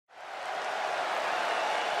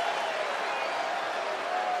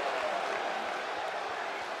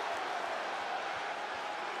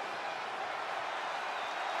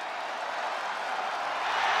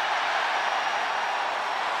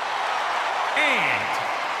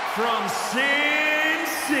from Sin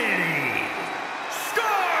City,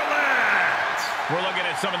 Scarlett! We're looking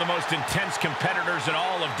at some of the most intense competitors in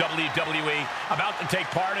all of WWE about to take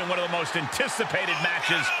part in one of the most anticipated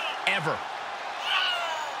matches ever.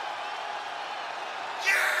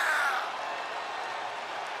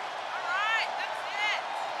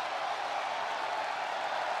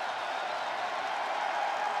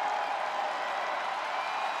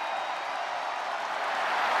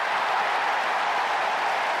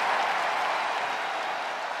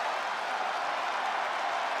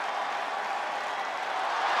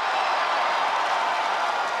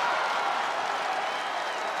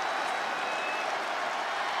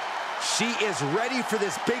 She is ready for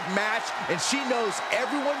this big match, and she knows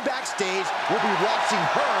everyone backstage will be watching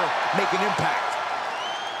her make an impact.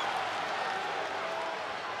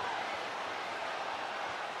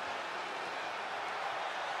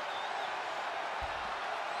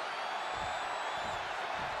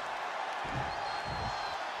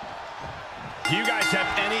 Do you guys have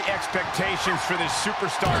any expectations for this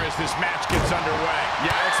superstar as this match gets underway?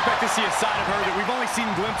 Yeah, I expect to see a side of her that we've only seen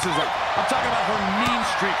glimpses of. I'm talking about her mean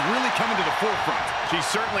streak really coming to the forefront. She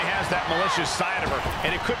certainly has that malicious side of her,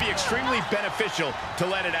 and it could be extremely beneficial to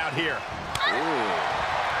let it out here. Ooh.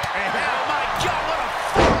 And oh my God, what a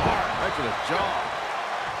forearm! Right to the jaw.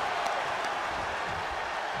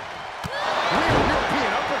 Real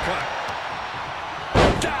European uppercut.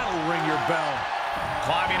 That'll ring your bell.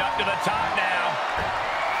 Climbing up to the top now.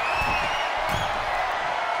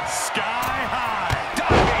 Sky high.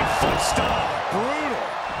 Diving foot stomp. Brutal.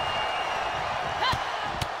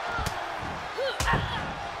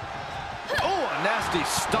 Oh, a nasty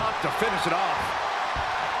stomp to finish it off.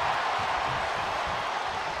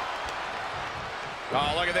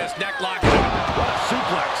 Oh, look at this neck lock. What a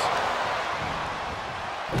suplex.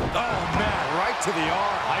 Oh, man, right to the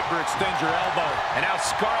arm. Hyperextend your elbow. And now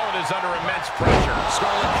Scarlett is under immense pressure.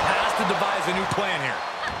 Scarlett has to devise a new plan here.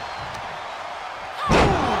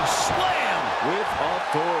 Ooh, slam with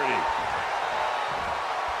authority.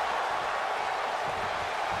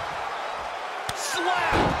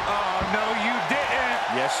 Slap! Oh, no, you didn't.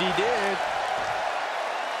 Yes, she did.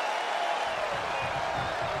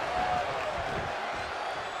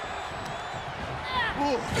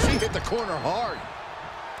 Ooh, she hit the corner hard.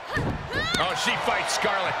 Oh, she fights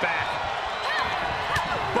Scarlett back.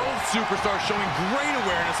 Both superstars showing great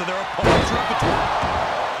awareness of their opponent's repertoire.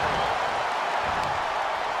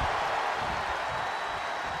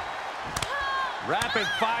 Rapid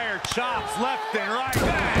fire chops left and right.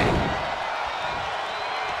 Bang!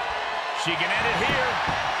 She can end it here.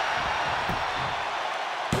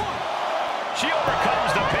 She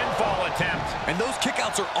overcomes the pinfall attempt. And those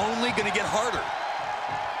kickouts are only going to get harder.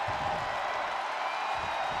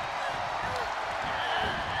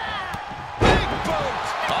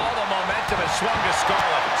 Swung to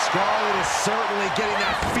Scarlett. Scarlett is certainly getting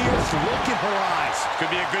that fierce look in her eyes.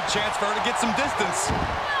 Could be a good chance for her to get some distance.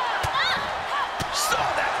 Saw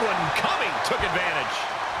that one coming. Took advantage.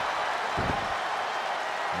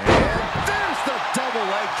 And there's the double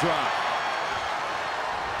leg drop.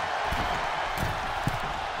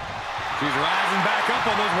 She's rising back up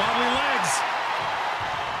on those wobbly legs.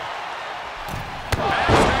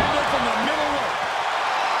 Handle from the middle rope.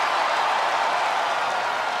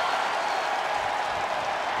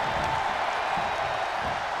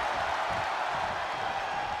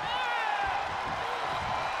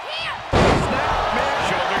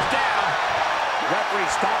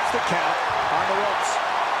 Referee stops the count on the ropes.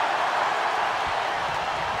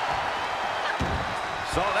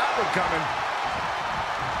 Saw that one coming.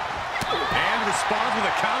 And responds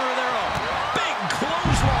with a counter of their own. Big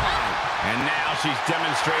clothesline. And now she's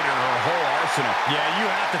demonstrated her whole arsenal. Yeah,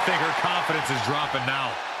 you have to think her confidence is dropping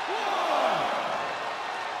now.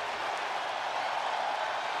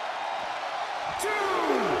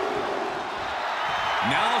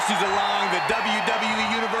 Now she's allowing the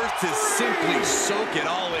WWE Universe to simply soak it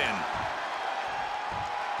all in.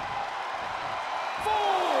 4.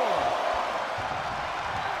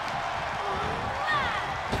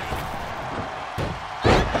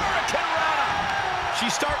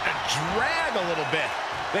 She's starting to drag a little bit.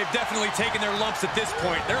 They've definitely taken their lumps at this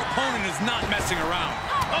point. Their opponent is not messing around.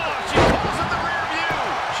 Oh, she calls in the rear view.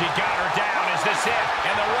 She got her down. Is this it?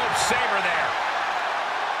 And the ropes save her there.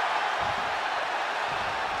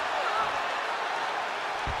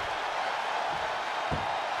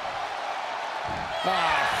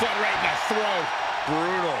 Foot right in the throat.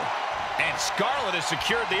 Brutal. And Scarlett has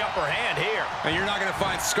secured the upper hand here. And you're not going to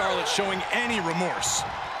find Scarlett showing any remorse.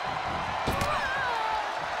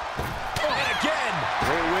 And again.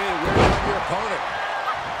 Great way to wear down your opponent.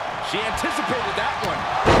 She anticipated that one.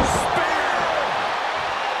 Spear!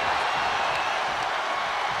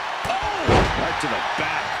 Oh! Right to the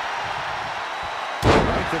back.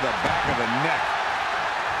 Right to the back of the neck.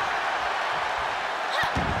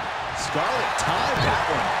 Scarlett timed that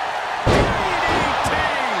one. DDT!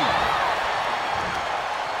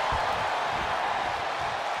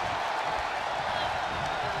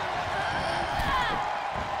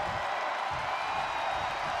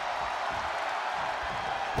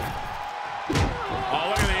 Oh,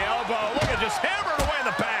 look at the elbow. Look at just hammered away in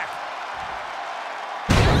the back.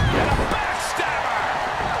 And a backstabber.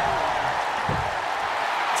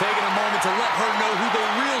 Taking a moment to let her know who the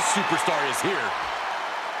real superstar is here.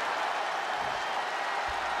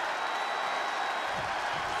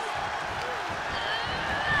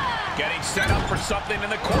 Getting set up for something in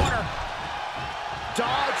the corner.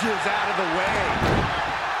 Dodges out of the way.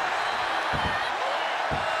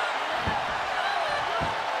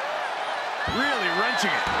 Really wrenching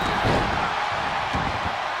it.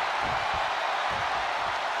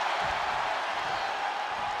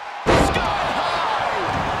 Sky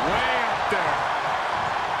high! Way up there.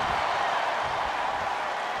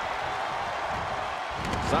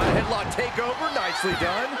 Side headlock takeover, nicely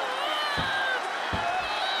done.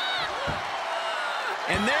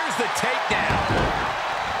 And there's the takedown.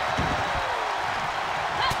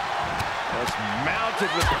 Just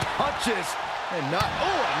mounted with punches and not, oh,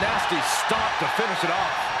 a nasty stop to finish it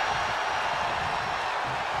off.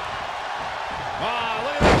 Ah,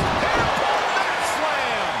 look at this. Back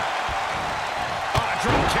slam. Ah,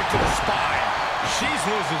 drop kick to the spine. She's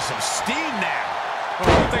losing some steam now. Well,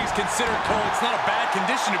 all things considered, Cole, it's not a bad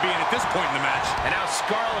condition to be in at this point in the match. And now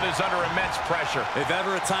Scarlett is under immense pressure. If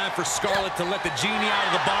ever a time for Scarlett to let the genie out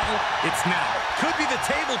of the bottle, it's now. Could be the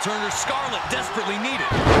table turner Scarlett desperately needed.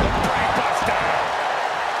 Brainbuster.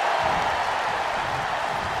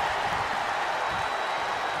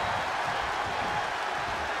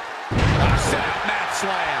 Set out mat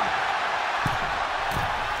slam.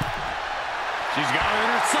 She's got her in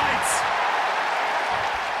her sights.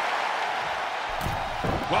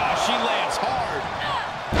 Wow, she lands hard.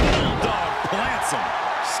 Bulldog plants him.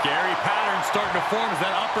 Scary pattern starting to form as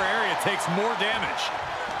that upper area takes more damage.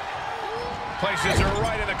 Places her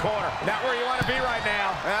right in the corner. Not where you want to be right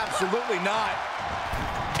now. Absolutely not.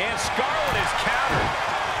 And Scarlett is countered.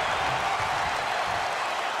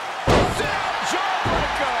 Down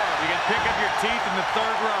jawbreaker. You can pick up your teeth in the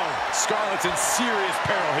third row. Scarlett's in serious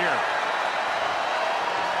peril here.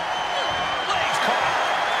 Legs caught.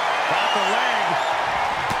 Off the leg.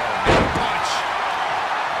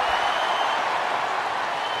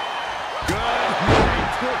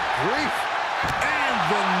 Good grief. And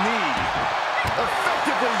the knee.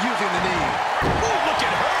 Effectively using the knee. Ooh, look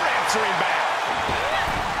at her answering back.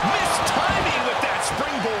 Missed timing with that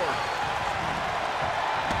springboard.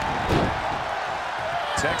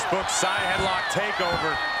 Textbook side headlock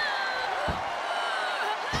takeover.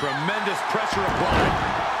 Tremendous pressure applied.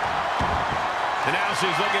 And now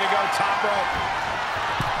she's looking to go top rope.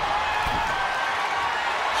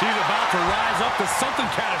 She's about to rise up to something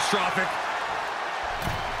catastrophic.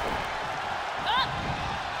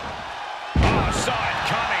 Saw it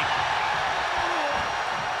coming.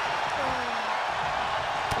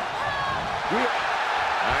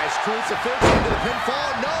 Nice crucifixion to the pinfall.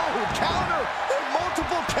 No, counter. And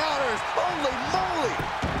multiple counters. Holy moly.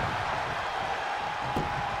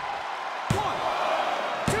 1,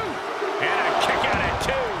 2. And a kick out at 2.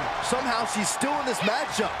 Somehow she's still in this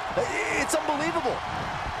matchup. It's unbelievable.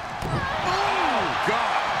 Oh,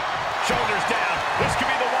 God. Shoulders down. This could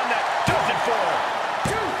be the one that does it for her.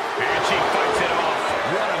 2. And she fights it off.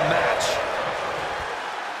 What a match.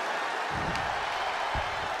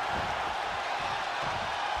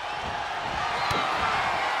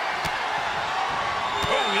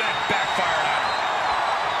 Oh, that backfired on her.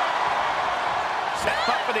 Set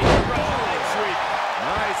up for the leg sweep.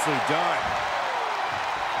 Nicely done.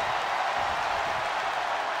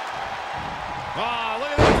 Ah,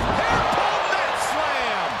 look at this. Hair pull net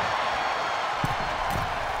slam.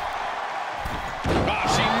 Ah,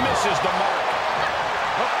 she misses the mark.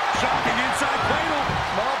 Oh, shocking inside cradle.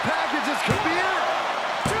 Small packages could be it.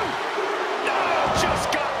 2. No,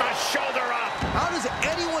 just got the shoulder up. How does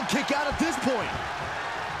anyone kick out at this point?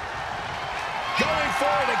 Going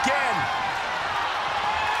for it again.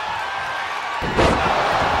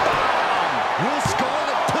 Will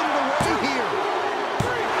Scarlett put it away here?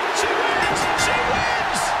 3. She wins. She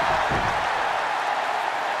wins.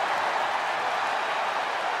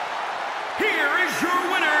 Here is your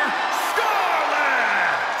winner,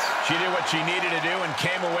 Scarlett. She did what she needed to do and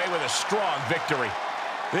came away with a strong victory.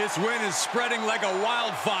 This win is spreading like a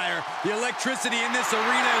wildfire. The electricity in this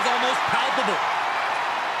arena is almost palpable.